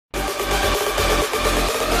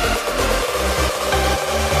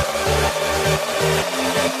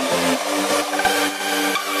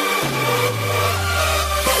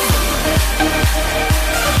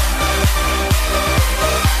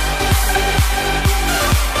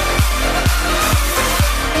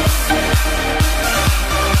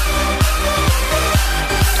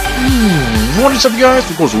What is up, guys?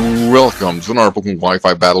 Of course, welcome to another Pokemon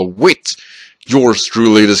Wi-Fi battle with yours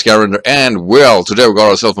truly, the Skyrander. And, well, today we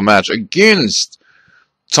got ourselves a match against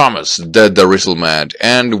Thomas, the Darizzleman.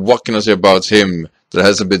 And what can I say about him that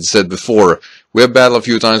hasn't been said before? We have battled a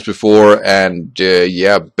few times before, and,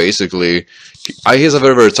 yeah, basically, he's a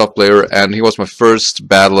very, very tough player, and he was my first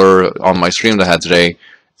battler on my stream that I had today.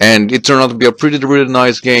 And it turned out to be a really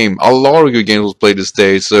nice game. A lot of good games was played this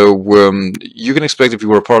day, so you can expect, if you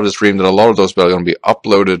were a part of the stream, that a lot of those are going to be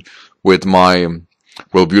uploaded with my,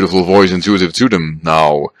 well, beautiful voice intuitive to them.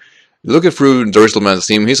 Now, looking through Darizzleman's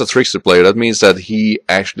team, he's a trickster player. That means that he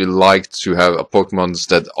actually likes to have Pokemons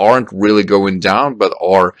that aren't really going down, but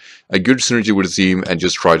are a good synergy with the team and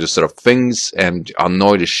just try to set up things and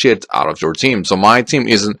annoy the shit out of your team. So my team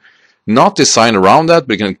isn't not designed around that,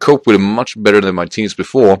 but it can cope with it much better than my teams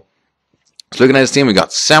before. So looking at his team, we got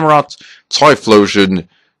Samurott, Typhlosion,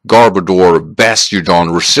 Garbodor, Bastiodon,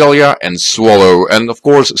 Roselia, and Swallow. And of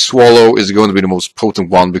course, Swallow is going to be the most potent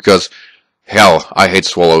one because, hell, I hate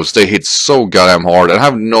Swallows. They hit so goddamn hard, and I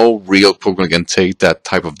have no real Pokemon that can take that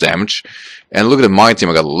type of damage. And look at my team,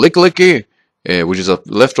 I got Licklicky, which is a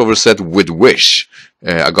leftover set with Wish.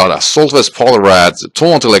 I got a Solvest Poliwrath,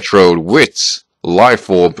 Taunt Electrode with Life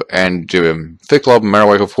Orb, and Thicklob,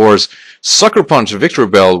 Marowak, of course, Sucker Punch, Victory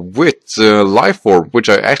Bell with Life Orb, which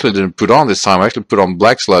I actually didn't put on this time. I actually put on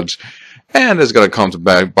Black Sludge, and it's gonna come to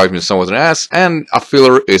bite me somewhat in the ass. And a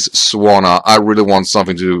filler is Swanna. I really want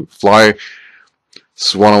something to fly.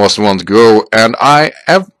 Swanna was the one to go, and I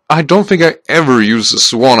don't think I ever used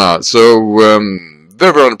Swanna, so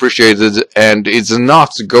very unappreciated, and it's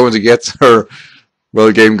not going to get her, well,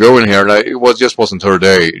 the game going here. It just wasn't her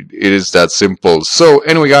day. It is that simple. So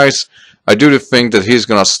anyway, guys, I do think that he's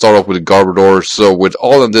gonna start off with a Garbodor. So with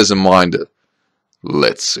all of this in mind,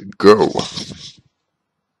 let's go.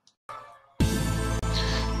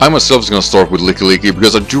 I myself is gonna start with Licklicky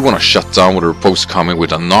because I do want to shut down with her post coming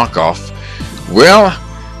with a knockoff. Well,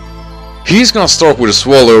 he's gonna start with a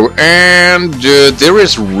Swallow, and there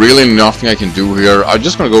is really nothing I can do here. I'm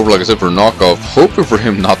just gonna go for, like I said, for a knockoff, hoping for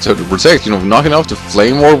him not to have to protect. You know, knocking off the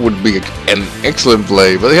Flame Orb would be an excellent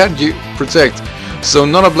play, but he had to protect. So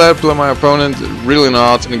not a bad play by my opponent, really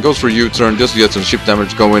not. And it goes for a U-turn just to get some chip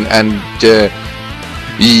damage going, and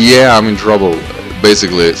yeah, I'm in trouble,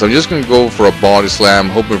 basically. So I'm just gonna go for a Body Slam,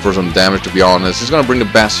 hoping for some damage, to be honest. He's gonna bring the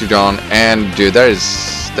Bastiodon, and that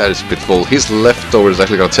is pitiful. His leftover is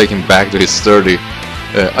actually gonna take him back to his 30.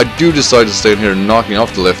 I do decide to stay in here knocking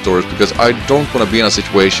off the leftovers because I don't want to be in a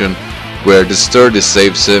situation where the sturdy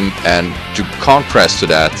saves him, and to contrast to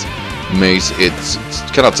that makes it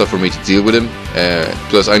kind of tough for me to deal with him.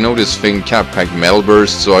 Plus I know this thing can't pack Metal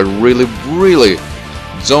Burst, so I really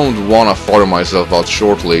don't want to fire myself out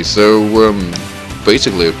shortly. So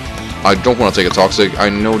basically I don't want to take a Toxic. I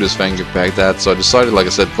know this thing can pack that, so I decided, like I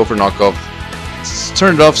said, go for knockoff.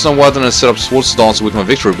 Turned it off somewhat, and I set up Swords Dance with my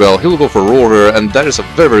Victory Bell. He'll go for a roll here, and that is a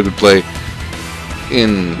very good play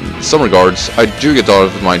in some regards. I do get out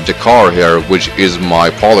of my Dakar here, which is my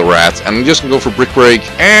Poliwrath, and I'm just gonna go for Brick Break,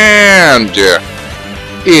 and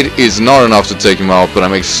it is not enough to take him out, but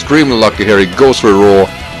I'm extremely lucky here. He goes for a roll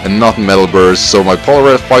and not Metal Burst, so my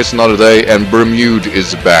Poliwrath fights another day, and Bermude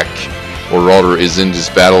is back, or rather is in this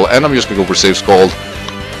battle, and I'm just gonna go for Save Scald.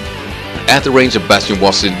 At the range of Bastion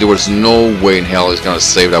there was no way in hell he's gonna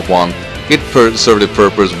save that one. It served the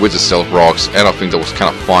purpose with the Stealth Rocks, and I think that was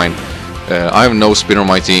kind of fine. I have no spin on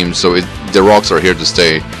my team, so the rocks are here to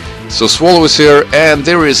stay. So Swallow is here, and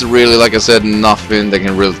there is really, like I said, nothing that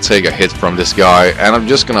can really take a hit from this guy, and I'm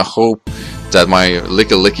just gonna hope that my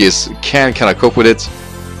Licklickys can kind of cope with it.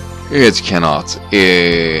 It cannot.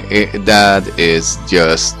 That is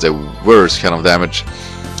just the worst kind of damage.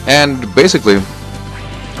 And basically,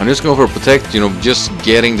 I'm just going for Protect, you know, just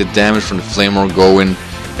getting the damage from the Flame Orb going,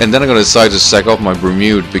 and then I'm gonna decide to sack off my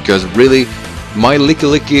Bermude, because really my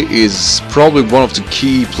Licklicky is probably one of the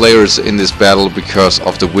key players in this battle because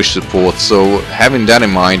of the Wish support. So having that in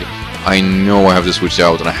mind, I know I have to switch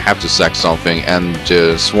out and I have to sack something, and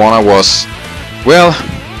Swanna was, well,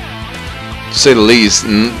 to say the least,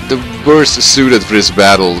 the worst suited for this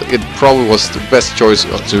battle. It probably was the best choice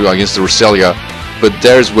against the Roselia, but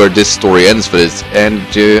there's where this story ends for it. And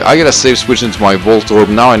I get a safe switch into my Volt Orb.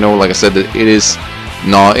 Now I know, like I said, that it is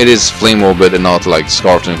Flame Orb and not like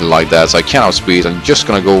Scarf or anything like that, so I can't outspeed. I'm just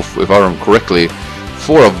gonna go, if I remember correctly,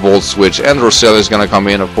 for a Volt Switch, and Roselia is gonna come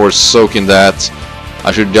in, of course, soaking that.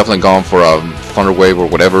 I should have definitely gone for a Thunder Wave or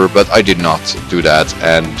whatever, but I did not do that,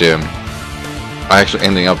 and I actually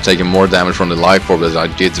ended up taking more damage from the Life Orb as I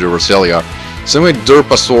did to the Roselia. So anyway,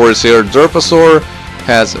 Derpasaur is here. Derpasaur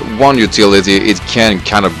has one utility. It can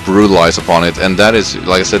kind of brutalize upon it, and that is,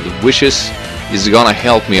 like I said, Wishes is gonna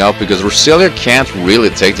help me out, because Roselia can't really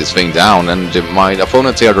take this thing down, and my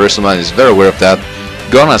opponent here, Darizzleman, is very aware of that.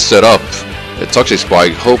 Gonna set up a Toxic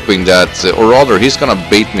Spike, hoping that, or rather, he's gonna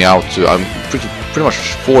bait me out. I'm pretty much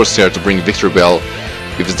forced here to bring Victory Bell,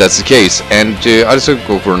 if that's the case. And I decided to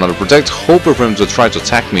go for another Protect, hoping for him to try to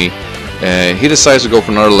attack me. He decides to go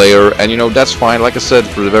for another layer, and you know, that's fine. Like I said,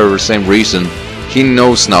 for the very same reason, he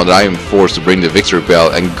knows now that I am forced to bring the Victory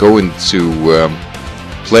Bell and go into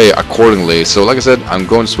play accordingly. So like I said, I'm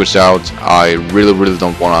going to switch out. I really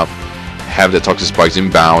don't want to have the Toxic Spikes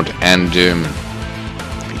inbound, and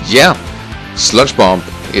yeah, Sludge Bomb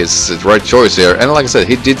is the right choice here. And like I said,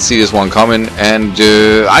 he did see this one coming, and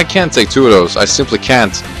I can't take two of those. I simply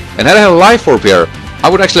can't. And had I had a Life Orb here, I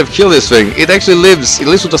would actually have killed this thing. It actually lives. It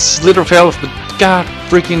lives with a slither of health, but god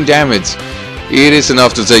freaking damn it. It is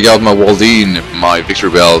enough to take out my Waldine, my Victory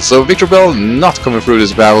Bell. So Victory Bell not coming through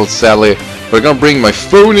this battle, sadly. But I'm gonna bring my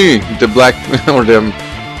phony, the black, or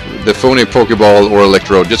the phony Pokeball or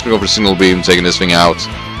Electro. Just gonna go for Signal Beam, taking this thing out.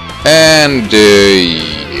 And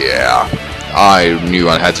yeah, I knew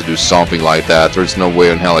I had to do something like that. There's no way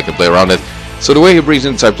in hell I can play around it. So the way he brings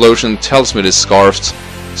in Typhlosion tells me this Scarfed.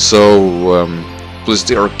 So plus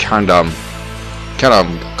they are kinda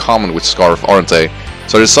common with Scarf, aren't they?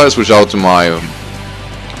 So I decided to switch out to my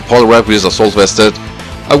Poliwrath, which is Assault Vested.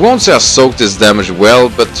 I won't say I soaked this damage well,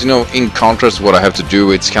 but you know, in contrast to what I have to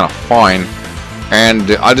do, it's kind of fine.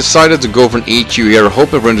 And I decided to go for an EQ here,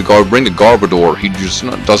 hoping for him to bring the Garbodor. He just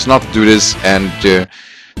does not do this, and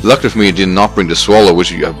luckily for me, he did not bring the Swallow,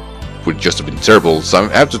 which would just have been terrible. So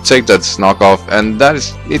I have to take that knockoff, and that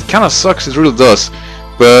is, it kind of sucks, it really does.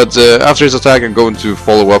 But after his attack, I'm going to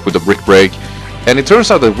follow up with a Brick Break. And it turns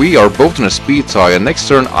out that we are both in a speed tie, and next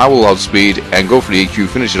turn I will outspeed and go for the EQ,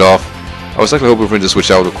 finish it off. I was actually hoping for him to switch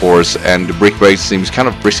out, of course, and the Brick Break seems kind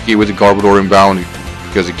of risky with the Garbodor inbound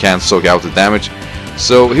because he can't soak out the damage.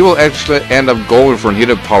 So he will actually end up going for a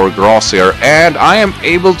Hidden Power Grass here, and I am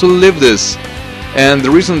able to live this. And the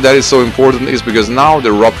reason that is so important is because now the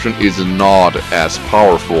Eruption is not as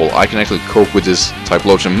powerful. I can actually cope with this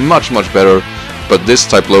Typhlosion much better. But this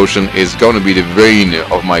Typhlosion is going to be the vein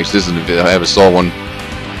of my existence if I ever saw one.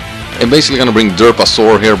 I'm basically going to bring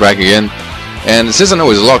Derpasaur here back again. And since I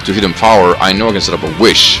know it's locked to Hidden Power, I know I can set up a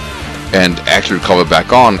Wish and actually recover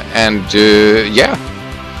back on. And yeah,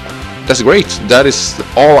 that's great. That is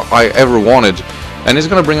all I ever wanted. And he's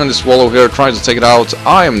going to bring on the Swallow here, trying to take it out.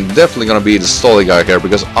 I am definitely going to be the Stolly guy here,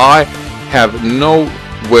 because I have no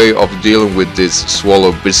way of dealing with this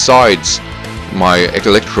Swallow besides my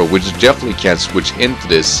Electro, which definitely can't switch into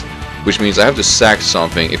this, which means I have to sack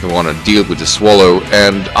something if I want to deal with the Swallow,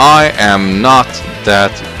 and I am not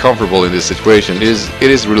that comfortable in this situation. It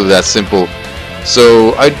is really that simple.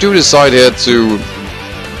 So I do decide here to,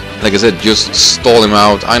 like I said, just stall him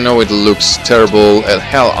out. I know it looks terrible, and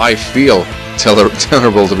hell, I feel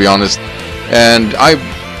terrible, to be honest. And I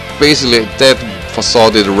basically, that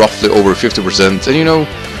facade did roughly over 50%, and you know,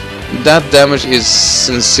 that damage is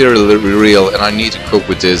sincerely real, and I need to cope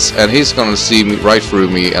with this. And he's gonna see me right through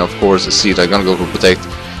me, and of course see that I'm gonna go for Protect,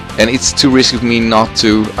 and it's too risky for me not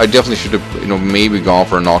to. I definitely should have, you know, maybe gone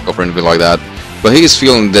for a knockoff or anything like that, but he is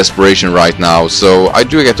feeling desperation right now, so I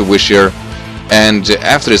do get the Wish here. And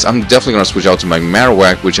after this, I'm definitely gonna switch out to my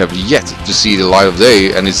Marowak, which have yet to see the light of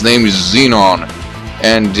day, and his name is Xenon.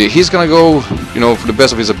 And he's gonna go, you know, for the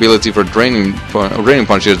best of his ability for a draining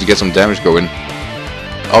punch here to get some damage going.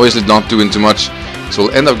 Obviously not doing too much, so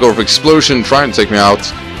we'll end up going for Explosion, trying to take me out.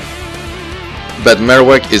 But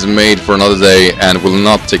Marowak is made for another day and will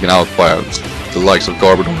not taken out by the likes of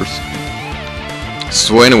Garbodors.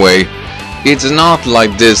 So anyway, it's not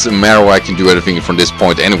like this Marowak can do anything from this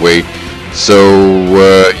point anyway. So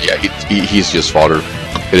yeah, he's just fodder.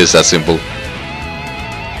 It is that simple.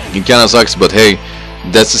 It kinda sucks, but hey,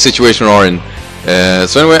 that's the situation we're in.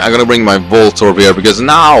 So anyway, I'm gonna bring my Voltorb here, because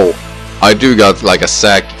now I do got like a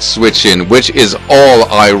sack switch in, which is all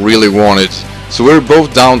I really wanted. So we're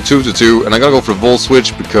both down 2-2, and I'm gonna go for Volt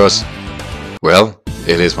Switch because, well,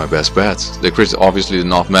 it is my best bet. The crit obviously did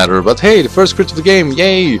not matter, but hey, the first crit of the game,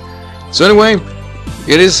 yay! So anyway,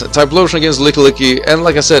 it is Typhlosion against Licky, and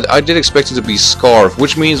like I said, I did expect it to be Scarf,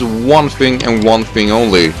 which means one thing and one thing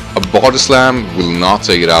only. A Body Slam will not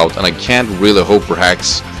take it out, and I can't really hope for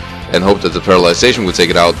hacks and hope that the Paralyzation will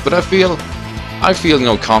take it out, but I feel, you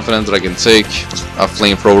know, confident that I can take a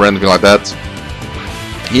Flamethrower or anything like that.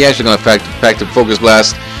 He actually gonna pack the Focus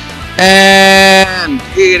Blast, and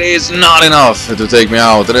it is not enough to take me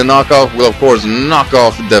out. And the knockoff will of course knock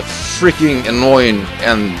off the freaking annoying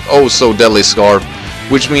and oh so deadly Scarf,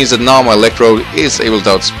 which means that now my Electrode is able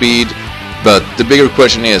to outspeed. But the bigger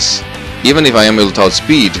question is, even if I am able to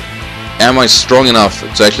outspeed am I strong enough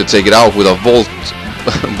to actually take it out with a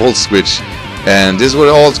volt switch? And this is what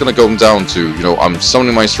all it's gonna come down to. You know, I'm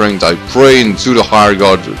summoning my strength, I pray into the higher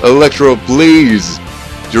god. Electro, please!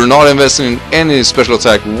 You're not investing in any special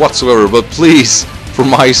attack whatsoever, but please, for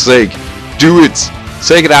my sake, do it!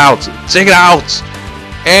 Take it out! Take it out!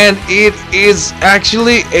 And it is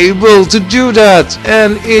actually able to do that!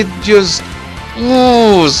 And it just...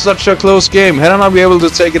 Ooh, such a close game. Had I not been able to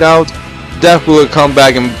take it out, that will come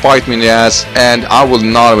back and bite me in the ass, and I will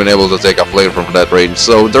not have been able to take off later from that range.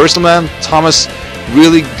 So Darizzleman, Thomas,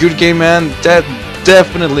 really good game, man. That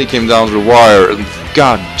definitely came down to the wire, and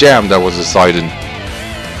god damn, that was exciting.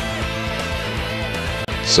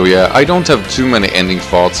 So yeah, I don't have too many ending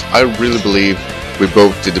thoughts. I really believe we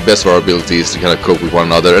both did the best of our abilities to kind of cope with one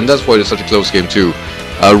another, and that's why it's such a close game too.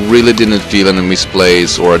 I really didn't feel any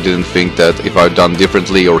misplays, or I didn't think that if I'd done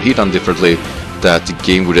differently or he done differently, that the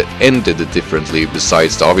game would have ended differently,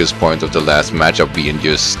 besides the obvious point of the last matchup being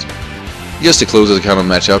just the closest kind of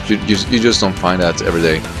matchup. You just don't find that every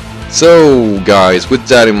day. So guys, with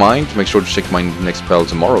that in mind, make sure to check my next battle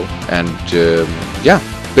tomorrow. And yeah,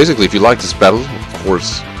 basically if you like this battle, of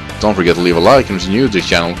course, don't forget to leave a like, and if you're new to the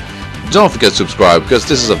channel, don't forget to subscribe, because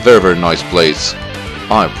this is a very, very nice place.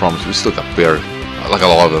 I promise, we still got bear, like a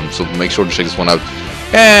lot of them, so make sure to check this one out.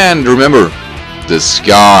 And remember, the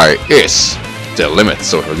sky is the limit.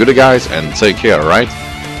 So have a good day, guys, and take care, alright?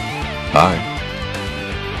 Bye.